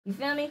You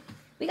feel me?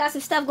 We got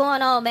some stuff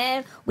going on,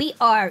 man. We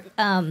are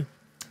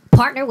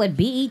partner with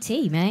BET,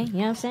 man. You know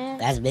what I'm saying?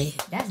 That's big.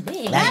 That's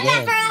big. That's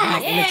big. for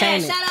us. Yeah,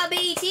 shout out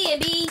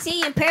BET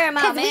and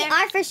Paramount, man. We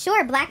are for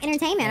sure Black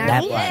Entertainment,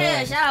 aren't we?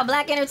 Yeah, shout out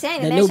Black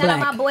Entertainment, The man. new Shout out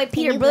Black. my boy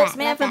Peter Brooks,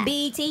 man, from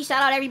Black. BET.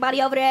 Shout out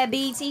everybody over there at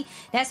BET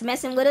that's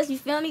messing with us, you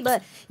feel me?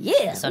 But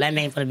yeah. So that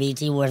mean for the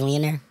BET Awards, we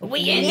in there? We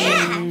in there.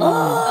 Yeah.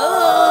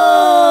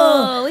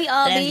 Oh, we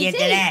all Let's BET. get to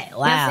that. You know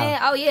what I'm Wow. saying?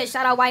 Oh yeah,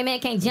 shout out White Man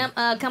Can't Jump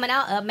coming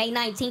out May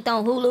 19th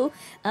on Hulu.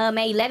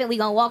 May 11th we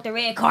gonna walk the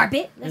red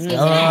carpet. Let's get to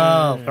that.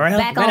 Oh, for real?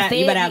 Back on You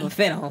Figg. better have a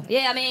fit on.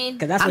 Yeah, I mean,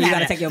 Because that's when you got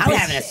to take your I'm piss.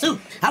 having a suit.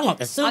 I want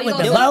the suit you with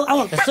gonna the do bow. I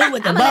want the suit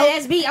with the I'm bow. gonna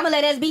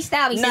let SB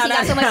style me since No, he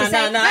got so much to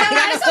say. no. you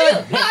got You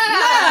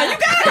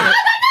got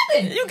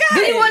it. You got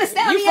Do it. you want to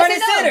style me? You front Yes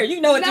and or no? center.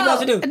 You know what you're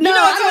supposed to do. No, You know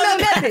what I you're don't know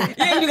supposed to nothing.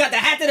 do. Yeah, you got the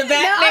hat to the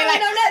back. No, man, I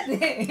don't know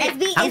nothing.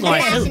 SB I'm is going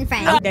a fashion suit.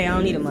 friend. They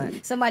don't need a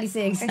month. Somebody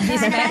said get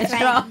smack a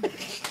straw.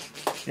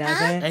 You know what I'm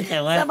saying? They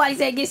said what? Somebody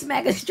said get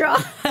smack a straw.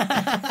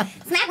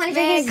 Smack one of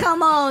Man, your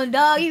come on,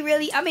 dog. You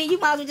really, I mean, you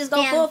might as well just go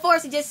Damn. full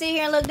force and just sit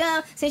here and look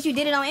dumb since you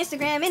did it on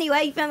Instagram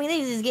anyway. You feel me?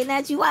 Niggas is getting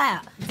at you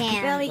wild. You feel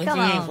Damn. me? What Come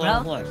you ain't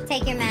on, bro. for?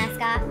 Take your mask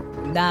off.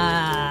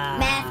 Nah.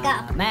 Mask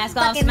off. Mask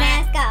off, Fucking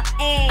smack. mask off.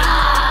 Hey.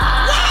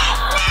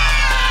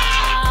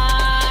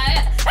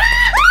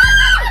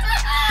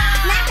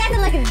 Smack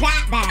doesn't look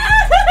that bad.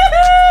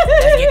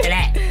 Let's get to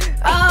that.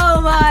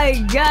 Oh my I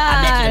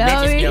God. bet you the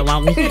bitches homie. still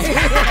want me.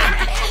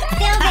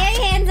 Still very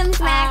handsome,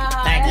 Smack.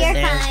 Thank you, You're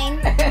sis. fine.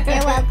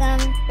 You're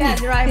welcome.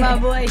 That's right, my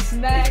boy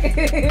Smack.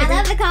 I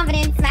love the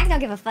confidence. Smack don't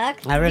give a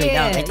fuck. I really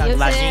don't. They talk you know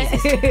about what I'm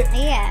Jesus. saying?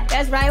 Yeah.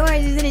 That's right.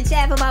 Orange is in the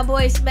chat for my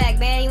boy Smack,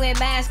 man. He went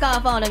mask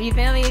off on him. You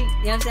feel me? You know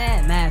what I'm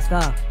saying? Mask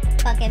off.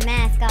 Fucking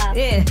mask off.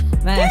 Yeah,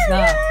 mask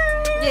off.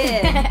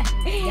 Yeah.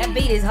 That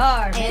beat is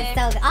hard, man. It's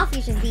so good. All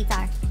Future's beats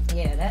are.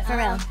 Yeah, that For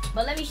real.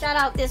 But let me shout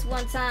out this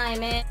one time,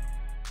 man.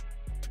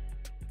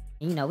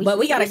 You know, But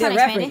we got a good started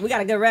reference. expanding. We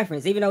got a good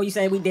reference. Even though you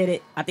say we did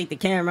it, I think the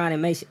Cameron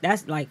and Mase,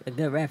 that's like a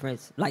good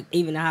reference. Like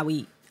even how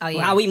we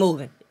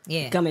moving.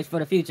 Yeah. Coming for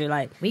the future.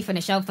 Like We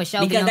finna show for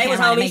sure. because they was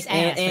homies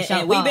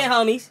and we been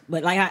homies.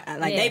 But like Yeah.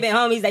 they been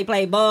homies, they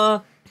play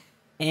ball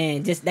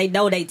and just they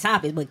know they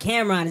topics. But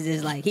Cameron is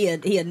just like he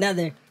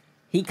another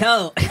he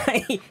cold.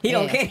 he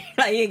don't Yeah. care.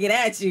 Like he'll get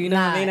at you, you know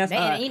what I mean? That's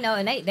hard. you know,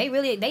 and they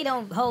really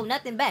don't hold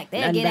nothing back.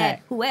 They'll Nothing get back.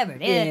 at whoever.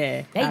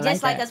 Yeah, They I just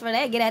like like that. us for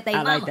they get at their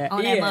I mama like that.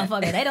 on that Yeah.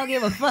 motherfucker. They don't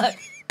give a fuck.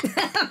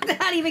 I'm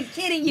not even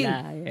kidding you.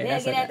 Nah, yeah, They'll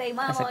that's get a- at their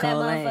mama that's a on that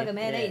cold lane. motherfucker,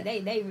 man.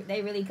 Yeah.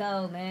 They really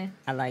cold, man.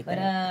 I like But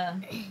that.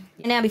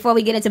 now before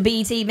we get into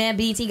BET, man,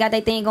 BET got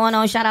their thing going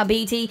on. Shout out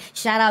BET.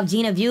 Shout out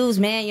Gina Views,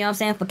 man. You know what I'm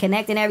saying? For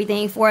connecting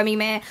everything for me,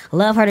 man.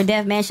 Love her to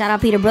death, man. Shout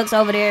out Peter Brooks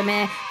over there,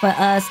 man, for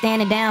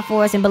standing down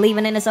for us and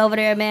believing in us over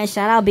there, man.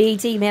 Shout out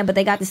BET, man. But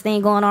they got this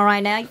thing going on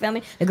right now. You feel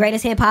me? The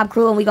greatest hip hop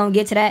crew, and we gonna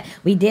get to that.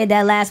 We did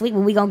that last week,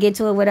 but we gonna get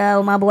to it with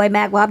my boy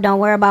Mac Wop.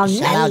 Don't worry about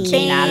Shout out nothing.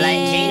 Gina. I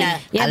like Gina.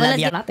 Yeah, I but love let's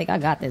you. get, I think I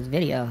got this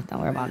video.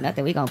 Don't worry about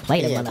nothing. We gonna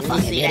play the Yeah, let me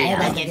motherfucking see that. video.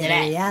 Let's get to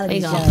that. We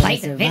gonna play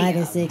the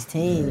video.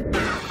 16.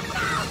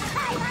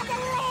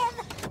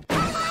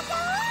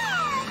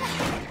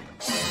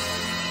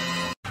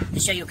 To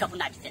show you a couple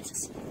knife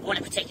defenses, one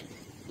in particular.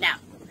 Now,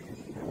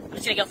 I'm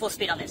just gonna go full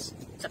speed on this,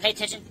 so pay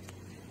attention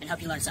and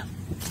hope you learn something.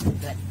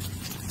 Good.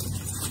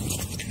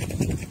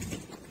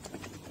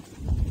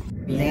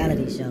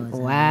 Reality shows.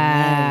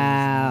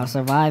 Wow,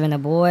 surviving the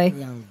boy.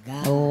 Yo,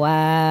 God.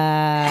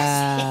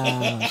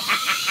 Wow.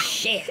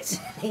 Shit.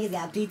 He's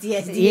got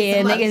PTSD.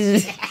 Yeah,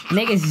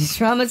 niggas is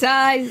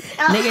traumatized.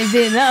 Niggas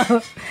didn't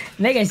know.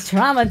 Niggas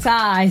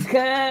traumatized.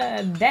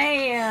 God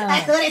damn.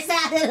 That's what it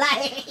sounded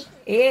like.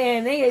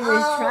 Yeah, niggas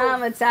is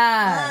traumatized.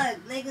 Fuck,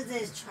 niggas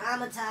is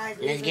traumatized.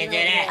 Let's get to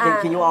that.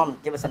 Can you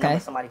give us a number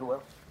of somebody who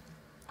will?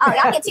 Oh,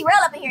 y'all get T-Rail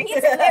up in here.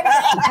 He's everything.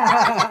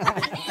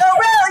 No,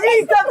 Rail,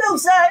 you need to come through,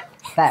 son.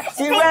 Facts.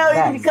 See,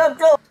 Rail, you need to come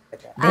through.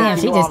 Damn,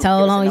 she just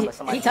told on you.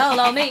 Somebody. He told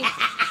on me.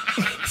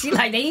 She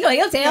like,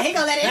 he'll tell. He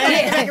gonna let it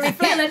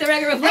He'll let the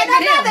record reflect.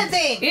 And another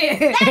thing.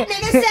 Yeah. That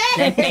nigga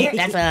said.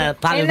 That's a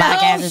popping And the whole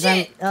podcast or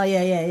something? shit. Oh,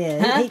 yeah.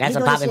 Huh? That's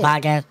a popping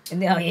podcast? Oh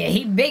yeah,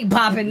 he big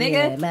popping, nigga.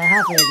 Yeah,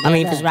 man, Hoffa is How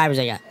many good. subscribers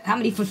they got? How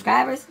many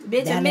subscribers?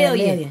 Bitch, Damn a near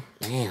million.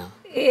 Damn.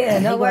 Yeah,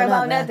 he don't worry going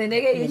up, about man. nothing,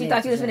 nigga. Yeah, You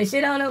thought you was finna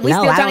shit on him? We No,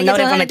 still I trying don't to know get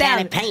to them from a 100,000.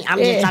 can of paint. I'm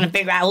just trying to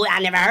figure out who. I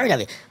never heard of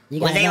it. You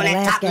Was gotta they on go that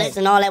top landscape. list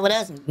and all that with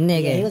us?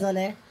 Nigga. Yeah, he was on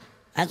there.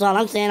 That's all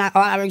I'm saying.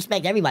 I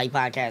respect everybody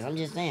podcast. I'm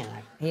just saying.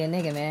 Like, He a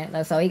nigga, man.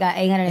 Look, so he got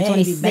Yeah,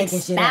 he be making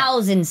shit up.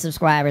 826,000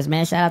 subscribers,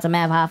 man. Shout out to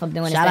Math Hoffa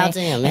doing his Shout thing. out to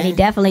him, And he man.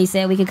 definitely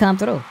said we could come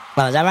through.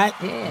 oh, is that right?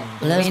 Yeah.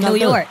 Let us In come New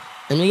through. York.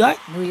 In New York?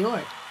 New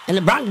York. In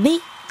the Bronx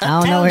beat? I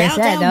don't know where it's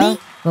at, though.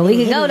 But we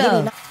can go, he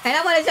though. be- And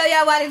I want to tell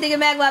y'all why this nigga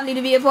Mac Wop need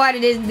to be a part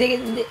of this.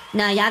 Nigga.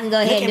 Nah, y'all can go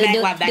ahead at and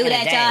Mac Wop back do in the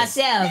that day.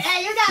 yourselves.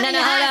 Hey, you got No, me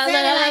no, hold hot on.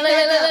 saying it like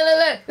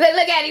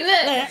Look at him. Look.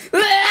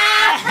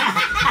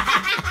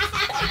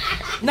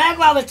 Mac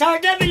Wop was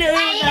turned up in the Hey,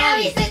 hood. you know,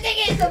 he's a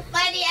nigga, is a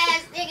funny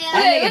ass nigga.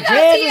 Look at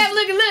TF.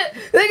 Look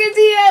at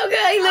TF.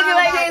 He looking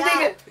like that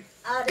nigga.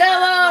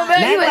 Come on, bro.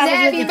 He Mac was Wop was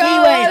happy, with the bro.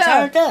 Keyway, Hold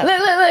on. turned up.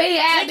 Look. He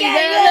happy, Look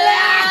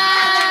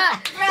at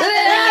bro.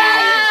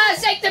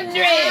 him. Shake them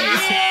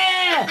dreads.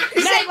 Yeah.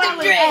 Shake them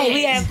dreads. Hey,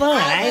 we had fun.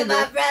 I ain't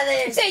My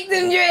brother. Shake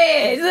them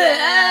dreads.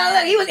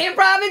 Look, he was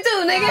improving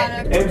too,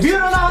 nigga. If you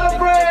don't know how to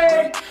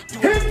break,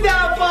 hit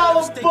that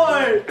follow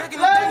button.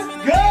 Let's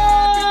go!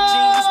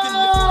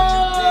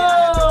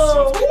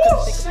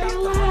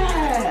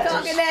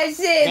 Talking that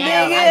shit,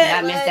 Damn, nigga.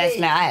 I missed that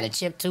smell. I had a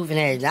chipped tooth in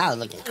there. I was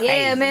looking crazy.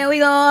 Yeah, man, we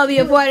gonna all be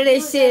a part of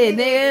this shit,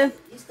 nigga.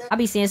 I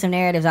be seeing some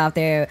narratives out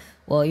there.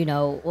 Well,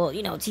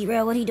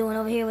 T-Rail, what he doing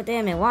over here with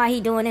them, and why he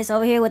doing this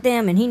over here with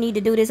them, and he need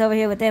to do this over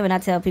here with them. And I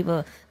tell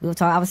people,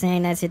 I was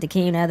saying that shit to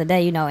Keem the other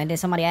day, and then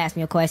somebody asked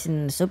me a question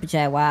in the super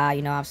chat why,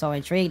 I'm so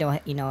intrigued,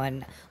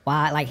 and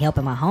why I like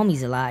helping my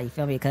homies a lot. You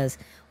feel me? Because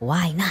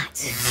why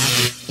not?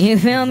 You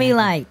feel me?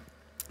 Like,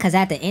 because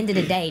at the end of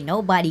the day,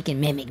 nobody can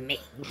mimic me.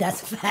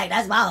 That's a fact.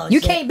 That's my whole shit.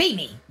 You can't beat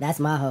me. That's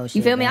my whole shit.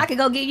 You feel me? Man. I can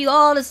go give you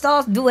all the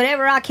sauce, do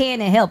whatever I can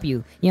to help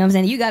you. You know what I'm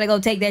saying? You got to go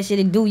take that shit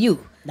and do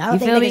you. I don't You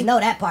think feel niggas me? know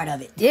that part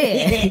of it.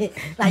 Yeah.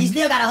 Like, you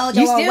still gotta hold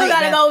your You own still weight,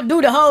 gotta bro. go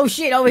do the whole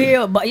shit over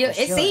here, but it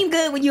sure. seemed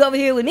good when you over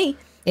here with me.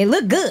 It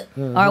looked good.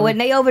 Or when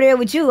they over there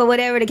with you, or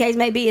whatever the case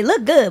may be, it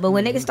looked good. But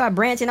when niggas start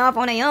branching off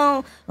on their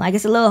own, like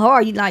it's a little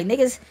hard. You like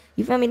niggas,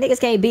 you feel me? Niggas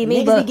can't beat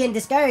me. Niggas But be getting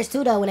discouraged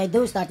too though when they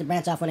do start to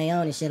branch off on their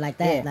own and shit like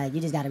that. Yeah. Like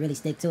you just gotta really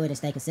stick to it and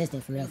stay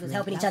consistent for real. Just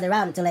helping each other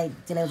out until they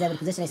was able to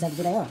position themselves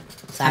to do their own.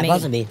 That's how it's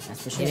supposed to be.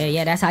 That's for sure.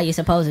 yeah, that's how you're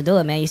supposed to do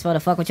it, man. You're supposed to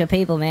fuck with your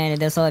people,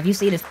 man. And so if you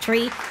see this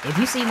tree, if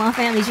you see my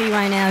family tree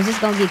right now, it's just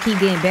gonna keep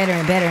getting better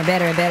and better and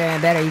better and better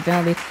and better. You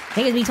feel me?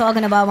 Niggas be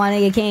talking about my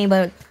nigga King,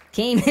 but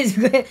Keem is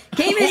great.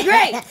 Keem is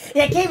great.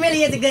 Yeah, Keem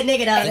really is a good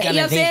nigga though. You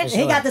know what I'm saying?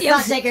 He got the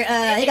sauce shaker.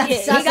 He got the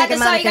sauce he got shaker the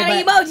sauce, he got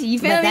an emoji. You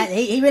feel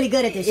me? He really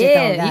good at this shit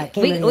though. Yeah, God,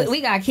 Keem really is.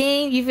 we got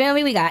King, you feel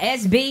me? We got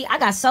SB. I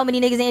got so many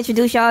niggas to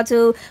introduce y'all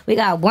to. We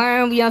got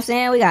Worm, you know what I'm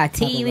saying? We got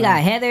T, we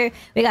got Heather,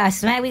 we got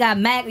Smack, we got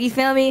Mac, you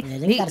feel me? Yeah,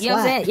 We- niggas got a you know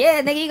what I'm squad. saying?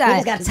 Yeah, nigga, you Niggas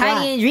got got a squad.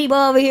 Tiny and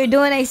Drebo over here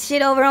doing they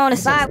shit over on the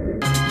side.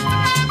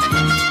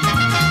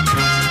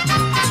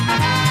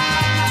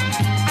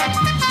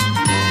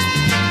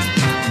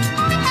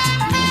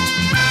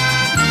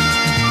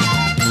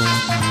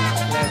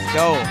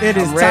 Go. It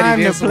is I'm ready time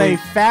to this play week.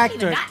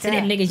 Factor. Got to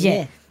them niggas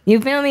yet.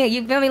 You feel me?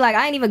 You feel me? Like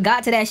I ain't even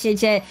got to that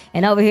shit yet,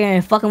 and over here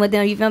and fucking with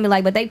them. You feel me?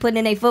 Like, but they putting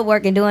in their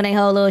footwork and doing their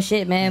whole little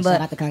shit, man. Shout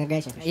But out the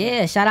congregation. For sure.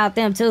 yeah, shout out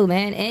them too,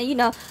 man.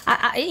 And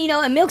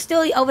and Milk's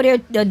still over there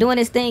doing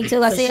his thing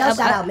too. I For see. sure, shout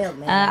out Milk,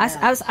 man.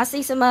 I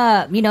see some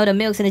the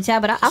Milks in the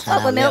chat, but I fuck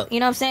out with Milk. Milk. You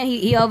know what I'm saying?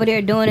 He over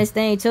there doing his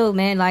thing too,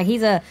 man. Like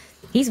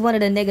he's one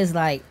of the niggas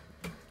like.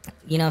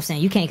 You know what I'm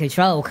saying? You can't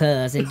control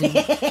cuz. And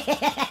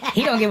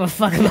he don't give a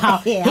fuck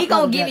about. Yeah, he I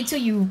gonna fuck give with it to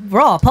you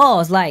raw.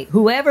 Pause. Like,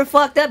 whoever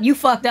fucked up, you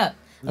fucked up.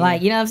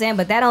 Like, you know what I'm saying?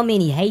 But that don't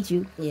mean he hates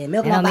you. Yeah,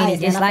 Milk That not don't mean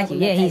biased, he man. I dislike fuck you.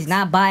 with Yeah, Milk he's X.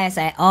 not biased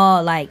at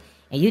all. Like,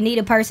 and you need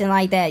a person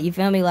like that. You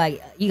feel me?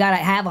 Like, you gotta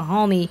have a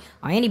homie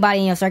or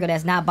anybody in your circle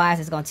that's not biased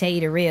that's gonna tell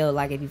you the real.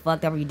 Like, if you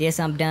fucked up or you did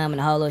something dumb and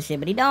the whole little shit.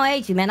 But he don't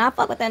hate you, man. I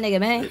fuck with that nigga,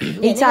 man.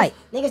 He Yeah, tight.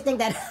 Niggas think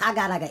that I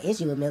got like an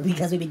issue with Milk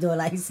because we be doing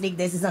like sneak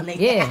this or something.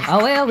 Yeah.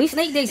 Oh well, we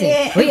sneak dissing.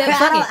 Yeah, We bro,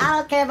 fuck it. I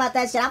don't care about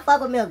that shit. I fuck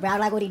with Milk, bro. I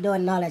like what he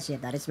doing and all that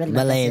shit, though. It's really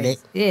not that Believe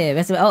serious. it. Yeah,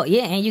 that's what. Oh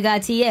yeah, and you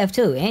got TF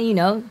too, and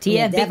TF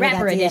Yeah, big definitely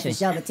rapper got TF edition. for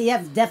sure, but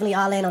TF is definitely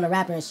all in on the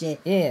rapper and shit.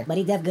 Yeah. But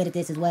he definitely good at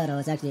this as well, though.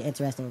 It's actually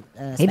interesting.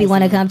 He be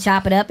want to come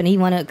chop it up, and he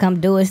want to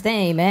come do his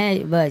thing,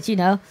 man. But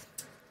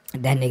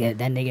that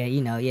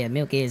nigga,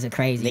 Milk is a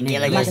crazy The nigga.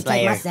 Gilligan I'm about to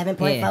take my Slayer.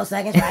 7.4 Yeah.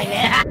 seconds right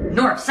now.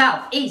 North,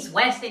 south, east,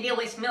 west, and deal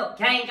with Milk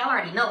Gang. Y'all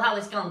already know how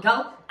it's gonna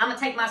go. I'm gonna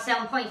take my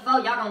 7.4.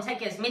 Y'all gonna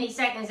take as many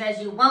seconds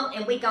as you want,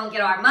 and we gonna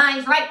get our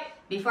minds right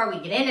before we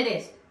get into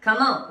this. Come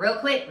on, real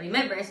quick.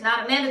 Remember, it's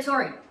not a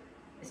mandatory.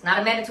 It's not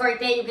a mandatory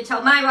thing. You get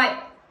your mind right.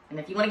 And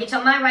if you wanna get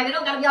your mind right, it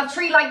don't gotta be off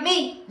tree like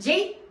me,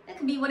 G. It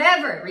can be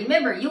whatever.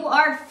 Remember, you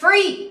are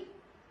free.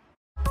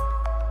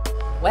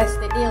 What's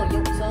the deal,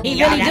 you two? He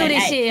Y'all really do gotta-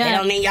 this hey, shit, It huh?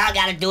 don't mean y'all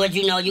gotta do it.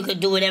 You know, you could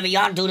do whatever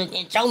y'all do to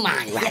get your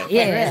mind right.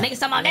 Yeah, niggas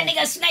talking about that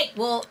nigga snake.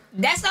 Well,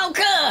 that's no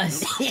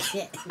cuz.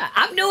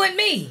 I'm doing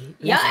me.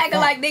 Y'all acting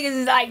like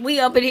niggas is like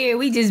we up in here.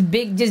 We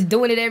just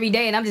doing it every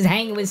day, and I'm just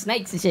hanging with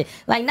snakes and shit.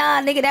 Like,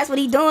 nah, nigga, that's what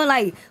he doing.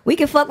 Like, we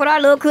can fuck with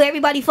our little crew.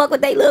 Everybody fuck with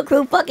their little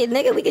crew. Fuck it,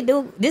 nigga. We can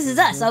do. This is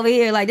us over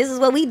here. Like, this is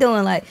what we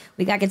doing. Like,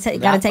 we gotta take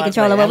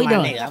control of what we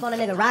doing. I on a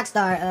nigga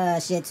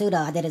Rockstar shit too, though.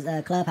 I did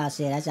his clubhouse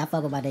shit. I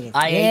fuck with my niggas.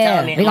 Oh,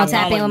 Yeah, we gonna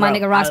tap in with my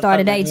nigga Rockstar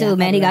today too,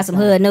 man. He got some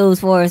hood news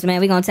for us, man.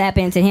 We gonna tap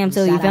into him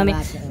too. You Shout feel out me?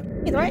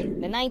 Rockstar.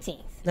 Right, the 19th.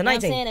 The You know what I'm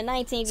 19th. saying? The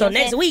 19th. So you know what I'm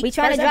next saying? week, We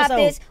trying to first drop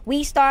episode. this.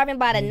 We starving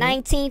by the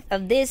 19th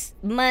of this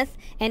month,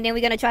 and then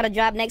we're gonna try to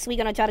drop next week.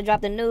 Gonna try to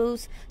drop the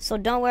news. So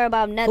don't worry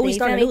about nothing. Who we you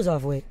starting feel the me? news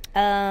off with?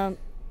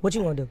 What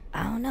you want to do?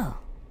 I don't know.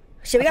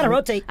 Shit, we gotta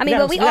rotate. I mean,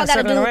 but we all gotta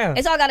circle do. around.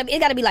 It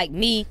gotta be like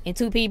me and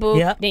two people,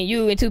 Yep. then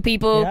you and two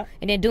people, Yep.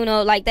 and then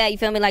Duno like that. You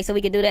feel me? Like so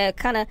we can do that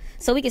kind of,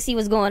 so we can see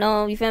what's going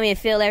on. You feel me? And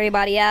fill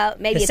everybody out.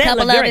 Maybe The a set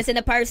couple look of great. us in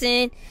the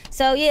person.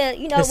 So yeah,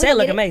 you know, The we set gonna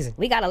look get it. amazing.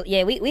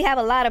 We have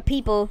a lot of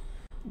people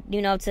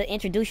you know, to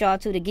introduce y'all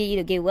to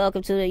get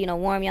welcome to, you know,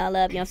 warm y'all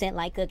up, you know what I'm saying?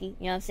 Like Cookie,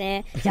 you know what I'm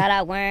saying? Shout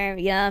out Worm,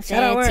 you know what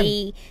I'm saying?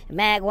 T,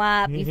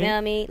 Magwap, you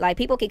feel me? Like,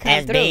 people can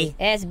come through.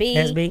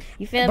 SB.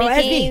 You feel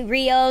me? King,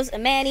 Rios,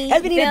 Manny.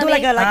 SB need to do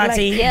like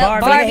Barbie,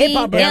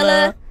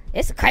 Dilla.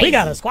 It's crazy. We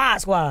got a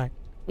squad.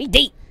 We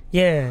deep.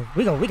 Yeah,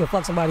 we can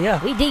fuck somebody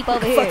up. We deep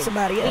over here. Fuck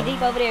somebody up. We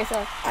deep over there, so,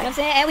 you know what I'm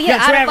saying? And we here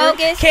out of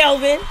focus.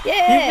 Kelvin.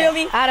 Yeah. You feel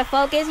me? Out of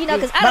focus, you know,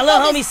 because my little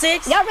homie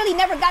Six. Y'all really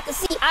never got to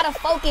see out of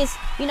focus,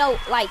 you know,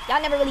 like,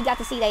 y'all never really got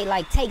to see they,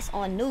 like, takes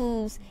on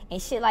news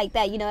and shit like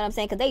that, you know what I'm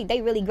saying? Because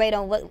they really great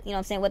on what, you know what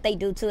I'm saying, what they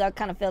do, too. I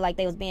kind of feel like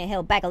they was being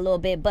held back a little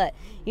bit, but,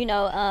 you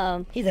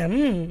know, He's like,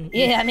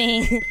 Yeah, I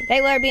mean, they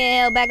were being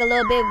held back a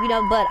little bit, you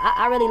know, but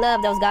I really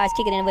love those guys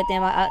kicking in with them.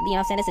 You know what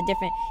I'm saying?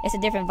 It's a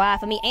different vibe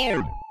for me.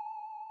 And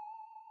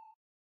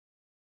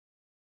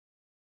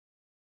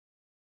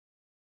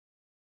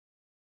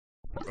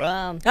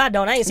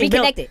I ain't seen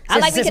Reconnected. I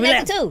like since we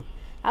Reconnected left. too.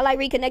 I like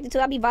Reconnected too.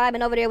 I be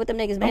vibing over there with them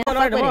niggas, man. I'm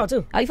going tomorrow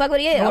too. Oh, you fuck with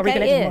it? Yeah, I'm okay,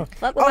 Reconnected yeah. tomorrow.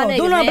 Fuck with my niggas,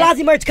 Duno and man.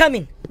 Blasi merch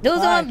coming. Duno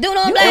and You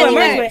Blasi doing merch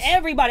merch. with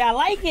everybody. I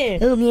like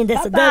it. Ooh, me and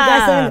that's Papa.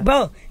 guys something,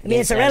 bro. Me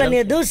and Sorella need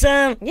to do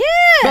some. Yeah.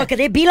 Bro, cause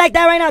it be like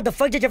that right now. The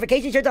fuck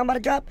gentrification shit I'm about to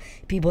drop.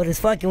 People just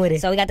fucking with it.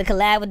 So we got the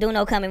collab with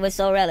Duno coming with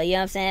Sorella. You know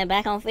what I'm saying?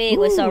 Back on Figg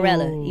with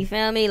Sorella. You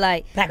feel me?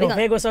 Like Back we on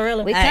Figg with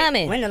Sorella. We Hey,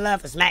 coming. when the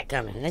love for Smack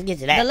coming? Let's get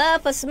to that. The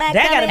love for Smack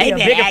That gotta coming.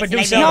 be a They bigger been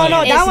producer. asking, No, they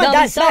that It's one, gonna be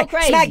that's so Smack.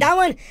 crazy. Smack, that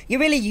one,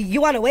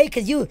 you want to wait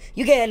because you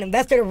get an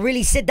investor to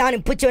really sit down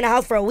and put you in a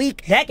house for a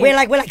week. That can- We're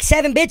like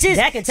 7 bitches.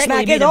 That can technically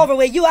Smack, be it's the- over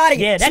with. You out of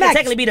here. Yeah, that can Smack,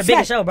 technically be the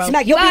biggest show, bro.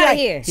 Smack, You you'll be outta like,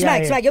 here.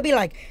 Smack, Yeah. Smack, you'll be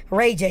like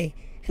Ray J,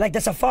 like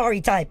the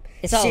Safari type.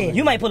 It's shit. over.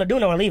 You might pull a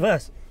Duno and leave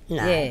us.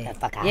 Nah, Yeah. the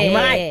fuck out. Yeah,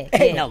 Mike.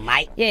 yeah, yeah. No,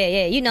 Mike.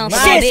 Yeah, you know.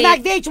 Shit, Big. Smack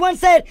VH1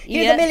 said,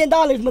 here's Yeah. $1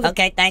 million. Mother-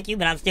 Okay, thank you,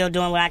 but I'm still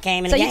doing what I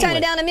came in So the you game turn it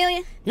with. down $1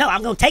 million? No,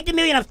 I'm gonna take the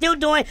million. I'm still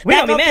doing. We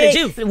back gonna be on mad at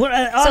Figg. you.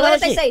 All So what that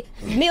if they shit.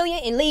 say million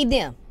and leave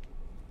them?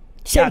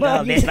 Shit, Y'all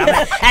bro. know, bitch, but I'm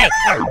like, hey.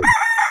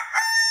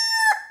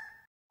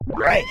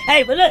 Right.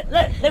 Hey, but look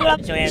what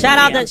I'm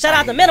shout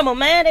out to Minimal,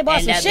 man. They bought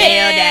In some the shit.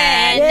 building.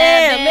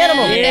 Yeah,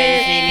 Minimal. Yeah,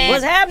 you see me?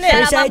 What's happening?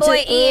 Shout out my boy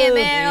Appreciate you. Ian,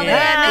 man. Over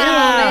there,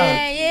 Minimal,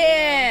 man.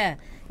 Yeah.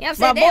 You know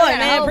what I'm My saying? boy, They got a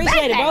man. whole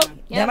Appreciate it, backpack. bro.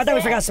 You know Damn, I what thought we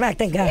I'm forgot Smack,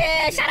 thank God.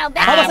 Yeah, shout out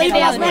How about back. you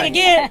got Smack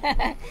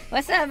again?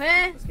 What's up,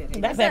 man? That's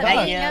You know that. what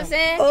I'm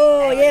saying?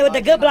 Oh, yeah, with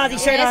the good Blasi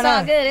shirt Yeah, on. it's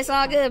all good. It's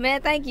all good,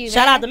 man. Thank you.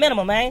 Shout man. out to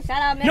Minimal, man.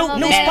 Shout out New Minimal,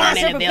 man.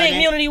 sponsor in for the Big building.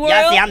 Community World.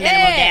 Y'all see, I'm minimal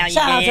Yeah. down.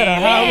 Shout out to the yeah.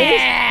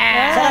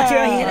 homies. Shout out to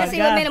your Let's hands. see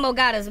what Minimal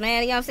got us,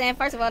 man. You know what I'm saying?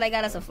 First of all, they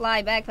got us a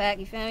fly backpack.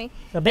 You feel me?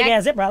 A big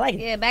ass zipper. I like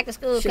it. Yeah, back to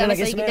school Shit coming, like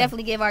so it you can smell.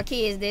 definitely give our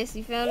kids this.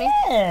 You feel me?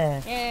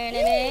 Yeah.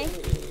 Yeah,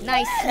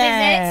 nice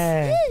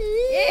Yeah. sweats.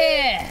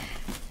 Yeah.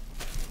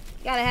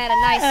 Gotta have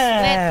a nice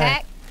sweat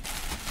pack.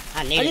 I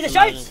I need need the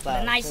some shirts. other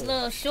A nice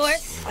little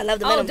shorts. I love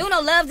the Oh, Minimal.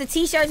 Duno loves the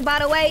t-shirts, by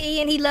the way.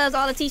 Ian, he loves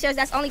all the t-shirts.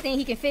 That's the only thing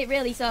he can fit,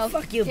 really. So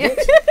Fuck you, bitch.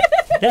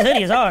 This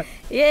hoodie is hard.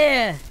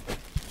 yeah.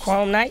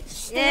 Chrome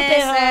Nights.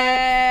 Yes,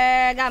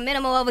 sir. Got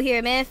Minimal over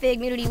here, man. Figg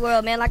Community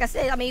World, man. Like I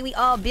said, I mean, we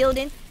all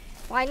building.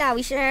 Why not?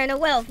 We sharing the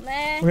wealth,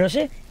 man. Real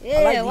shit. Yeah,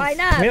 like why these.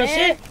 not, Real man?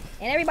 shit.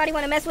 And everybody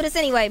want to mess with us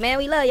anyway, man.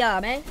 We love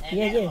y'all, man.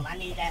 Yeah, yeah. I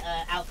need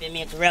that outfit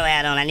me and Terrell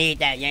had on. I need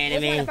that. You know what I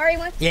Which one, the mean? furry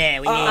one? Yeah,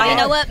 we need Oh, that. you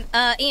know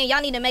what, Ian,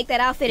 y'all need to make that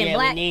outfit in Yeah, we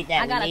black. need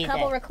that, I got we a need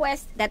couple that.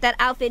 requests that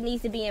outfit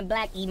needs to be in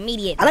black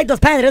immediately. I like those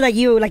pants. They're like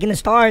you, like in the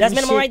stars. That's and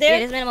Minimal shit. right there?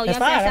 Yeah, this Minimal. You That's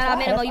know what I'm saying? fine, Shout out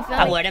that's Minimal. You feel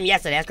I me? wore them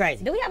yesterday. That's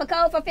crazy. Do we have a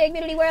code for Figg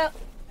Community World?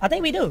 I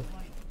think we do.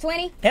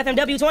 20?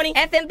 FMW 20.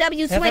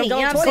 FMW20. You know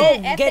what I'm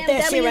saying? Get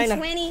that shit right now.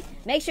 FMW20.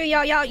 Make sure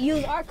y'all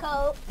use our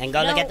code. And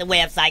go look at the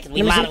website because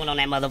we Let me see. modeling on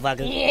that motherfucker.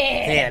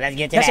 Yeah. Yeah, let's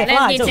get to That shit that.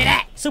 fly Let's get too. to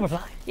that. Super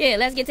fly. Yeah,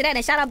 let's get to that.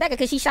 And shout out Becca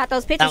because she shot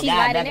those pictures. Oh, She's God,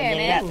 right in Becca there, did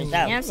man. that for sure. You know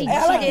what I'm saying? Hey,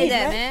 I She like did these,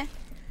 that, man. man.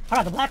 I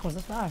got the black ones.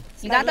 That's fine.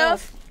 You got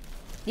those?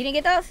 You didn't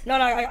get those? No, I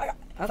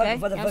Okay. You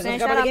know what I'm saying?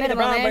 Shout Give out me the Minimal,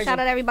 brown man. version. Shout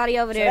out everybody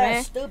over there,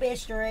 man. Stupid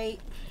straight.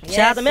 Shout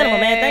out to Minimal,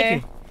 man.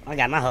 Thank you. I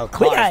got my whole We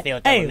car got, filled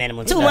up hey, with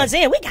minimal 2 stuff. months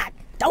in, we got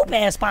dope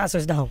ass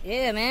sponsors though.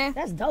 Yeah, man.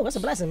 That's dope. That's a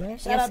blessing, man.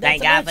 Shout Yes, out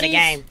Thank to God for the Munchies.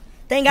 game.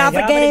 Thank God for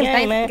Thank God for the game.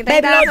 game, man. Thank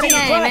Baby God Lord for the Jesus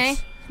game, Christ. man.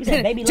 You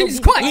said baby Jesus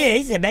Loki? Christ. Yeah,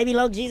 he said, baby,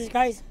 Lord Jesus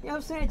Christ. You know what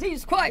I'm saying?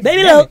 Jesus Christ.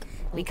 Baby Loki.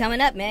 We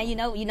coming up, man. You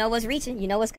know what's reaching. You know what's